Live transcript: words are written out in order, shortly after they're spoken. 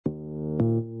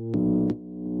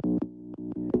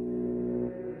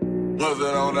What's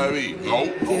that on that beat? Go.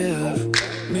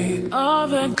 Give me all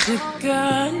that you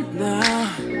got now.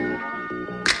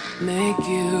 Make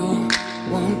you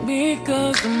want me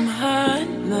 'cause I'm hot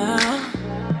now.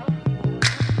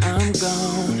 I'm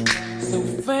gone, so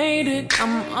faded,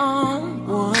 I'm on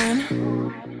one.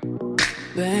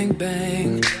 Bang,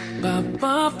 bang, pop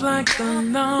off like a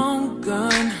long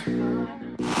gun.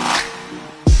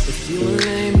 If you a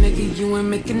lame nigga, you ain't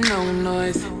making no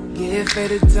noise. Get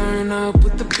ready to turn up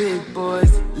with the big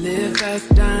boys. Live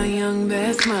fast, die young,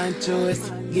 that's my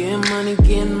choice. Getting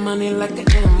money like an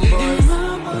invoice.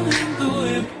 Make the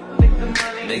whip,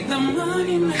 make the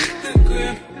money, make the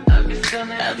grip.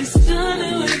 I'll be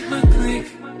stunning with my click.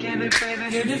 Get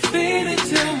it faded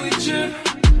till we trip.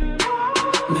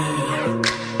 Man,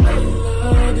 I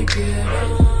love to get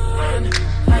on.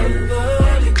 I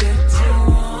love to get too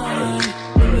on.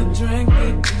 When the drink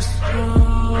get too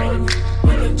strong,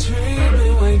 when the tree be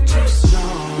way too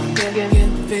strong.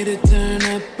 Get faded, turn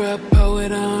up, bro, pull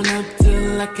it on up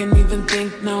till I can't even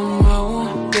think no more.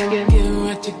 Get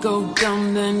right to go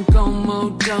dumb, then go more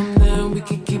dumb, then we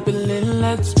can keep it lit,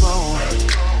 let's roll.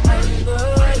 I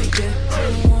love to get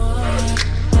too on.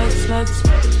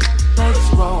 Let's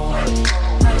roll.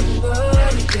 I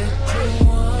love to get too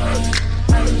on.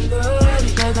 I love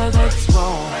to let's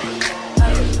roll.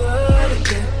 I love to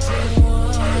get too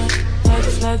on.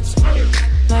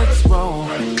 Let's roll.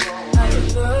 I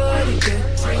love to get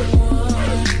too on.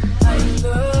 I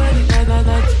love to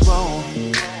let's roll.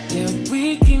 Yeah, we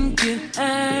can get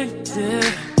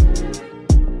active,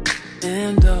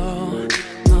 and all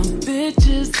my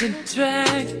bitches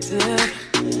attractive.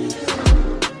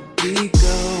 We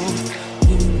go,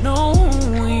 you know who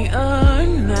we are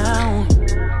now.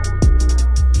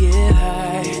 Get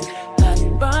high, hot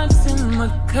box in my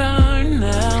car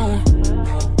now.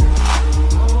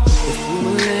 If you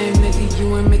a lame nigga, you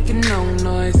ain't making no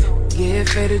noise.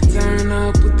 Get ready to turn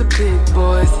up with the big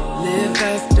boys. Live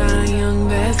fast, die young,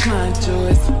 that's my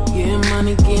choice. Getting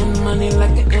money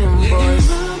like an invoice.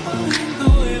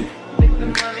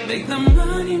 Make the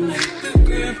money, make the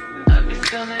grip.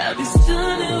 I'll be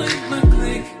stunning with my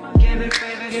click.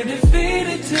 Get it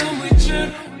faded till we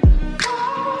trip.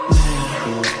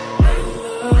 I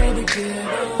love to get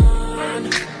on.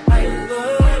 I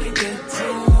love to get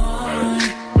too on.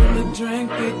 When the drink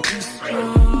get too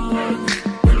strong,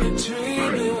 when the tree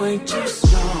be way too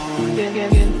strong.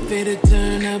 Get faded,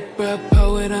 turn up, bro,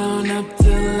 pull it on up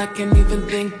till I can't even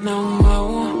think no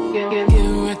more. Get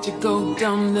right to go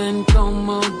dumb, then go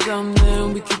more dumb,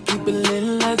 then we can keep it lit,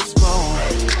 let's roll.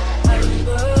 I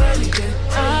love to get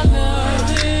I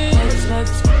love it.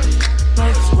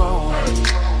 Let's roll.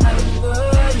 I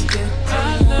love to get I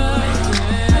love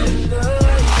it.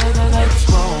 Let's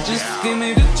roll. Just give me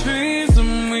the trees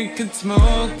and we can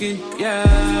smoke it, yeah.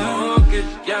 Smoke it,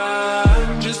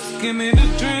 yeah. Just give me the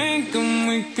drink and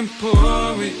we can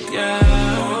pour it, yeah.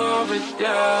 Pour it,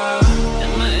 yeah.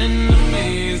 And my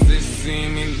enemies, they see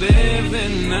me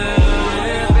living now.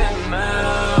 Living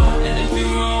now. And if you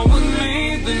roll with me,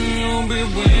 then you'll be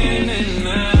winning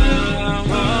now.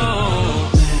 Oh.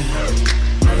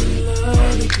 I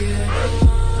love to get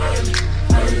on.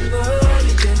 I love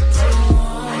to get too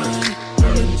on.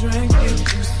 When the drink get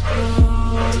too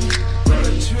strong, when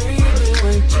the tree be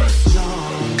way too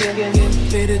strong. Get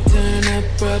faded, turn up,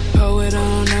 bro, pull it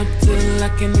on up till I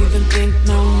can't even think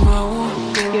no more.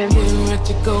 Get right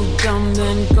to go dumb,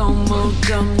 then go more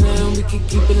dumb, then we can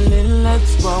keep it lit,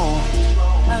 let's roll.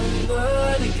 I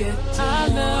love to get I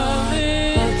love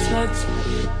it.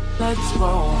 Let's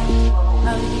roll.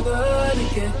 I love to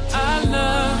get I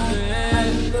love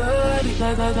it. I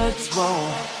love to let's roll.